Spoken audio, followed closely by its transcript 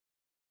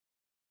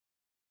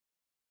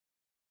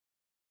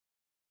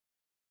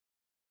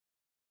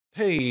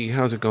Hey,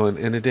 how's it going?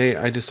 And today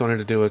I just wanted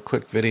to do a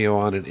quick video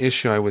on an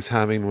issue I was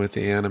having with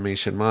the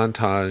animation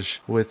montage,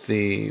 with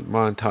the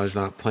montage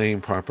not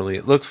playing properly.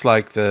 It looks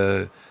like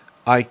the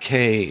IK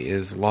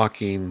is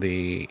locking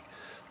the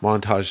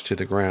montage to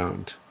the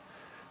ground.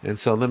 And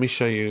so let me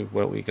show you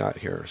what we got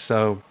here.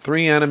 So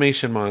 3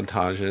 animation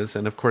montages,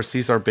 and of course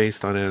these are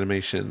based on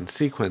animation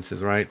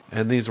sequences, right?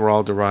 And these were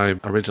all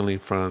derived originally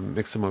from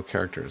Mixamo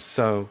characters.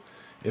 So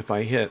if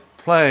I hit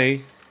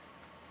play,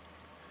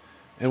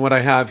 and what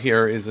I have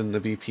here is in the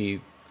BP,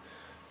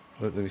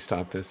 let me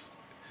stop this.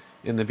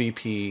 In the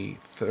BP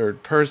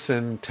third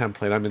person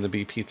template, I'm in the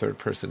BP third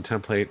person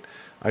template.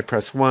 I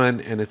press 1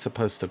 and it's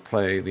supposed to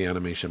play the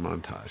animation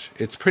montage.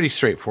 It's pretty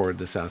straightforward,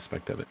 this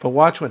aspect of it. But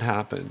watch what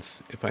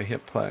happens if I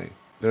hit play.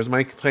 There's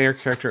my player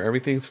character,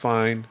 everything's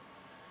fine.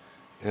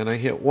 And I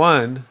hit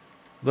 1.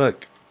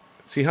 Look,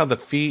 see how the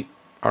feet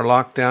are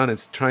locked down?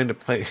 It's trying to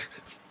play.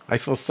 I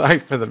feel sorry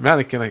for the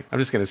mannequin. I'm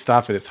just going to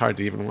stop it. It's hard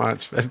to even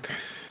watch. But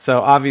so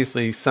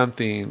obviously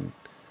something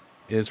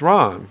is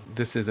wrong.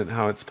 This isn't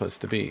how it's supposed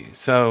to be.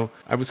 So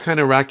I was kind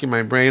of racking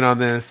my brain on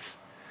this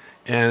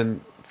and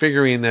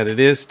figuring that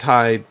it is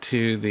tied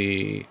to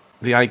the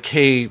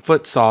IK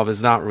foot solve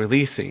is not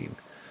releasing.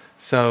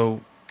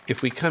 So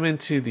if we come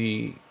into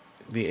the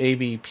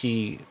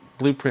ABP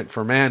blueprint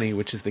for Manny,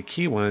 which is the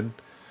key one,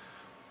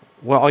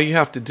 well,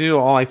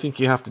 all I think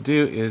you have to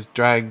do is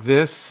drag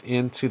this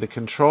into the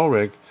control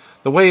rig.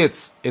 The way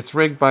it's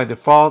rigged by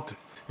default,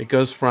 it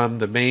goes from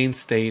the main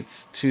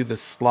states to the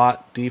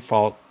slot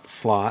default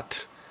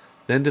slot,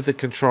 then to the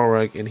control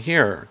rig in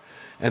here.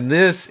 And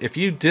this, if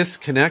you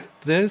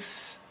disconnect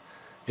this,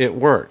 it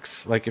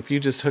works. Like if you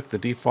just hook the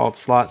default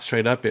slot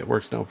straight up, it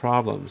works no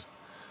problems.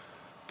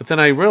 But then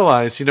I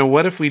realized,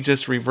 what if we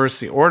just reverse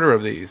the order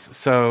of these?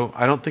 So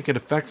I don't think it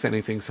affects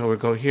anything. So we'll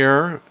go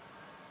here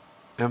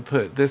and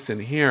put this in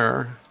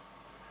here,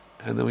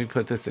 and then we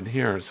put this in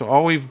here. So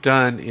all we've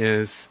done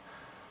is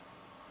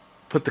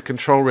put the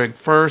control rig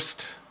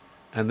first,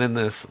 and then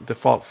this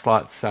default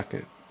slot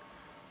second.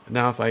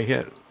 Now if I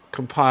hit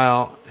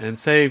compile and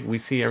save, we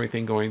see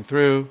everything going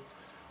through.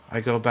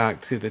 I go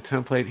back to the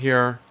template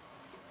here.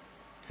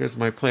 Here's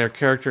my player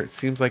character. It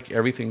seems like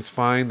everything's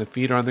fine. The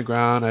feet are on the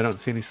ground. I don't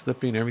see any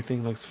slipping.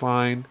 Everything looks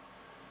fine.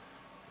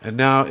 And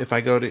now if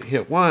I go to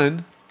hit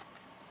 1,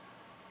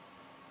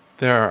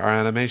 there our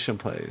animation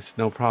plays.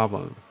 No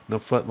problem. No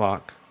foot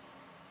lock.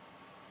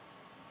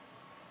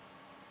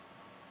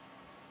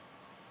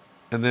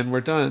 And then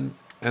we're done.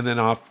 And then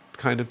off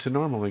kind of to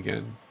normal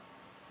again.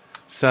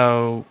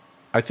 So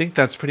I think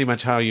that's pretty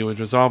much how you would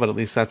resolve it. At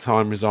least that's how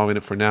I'm resolving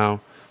it for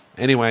now.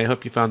 Anyway, I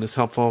hope you found this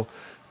helpful.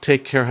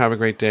 Take care, have a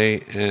great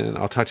day, and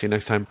I'll talk to you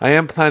next time. I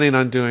am planning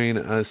on doing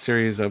a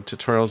series of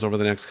tutorials over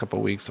the next couple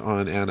of weeks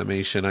on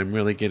animation. I'm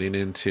really getting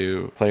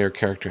into player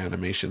character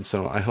animation,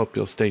 so I hope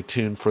you'll stay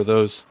tuned for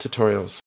those tutorials.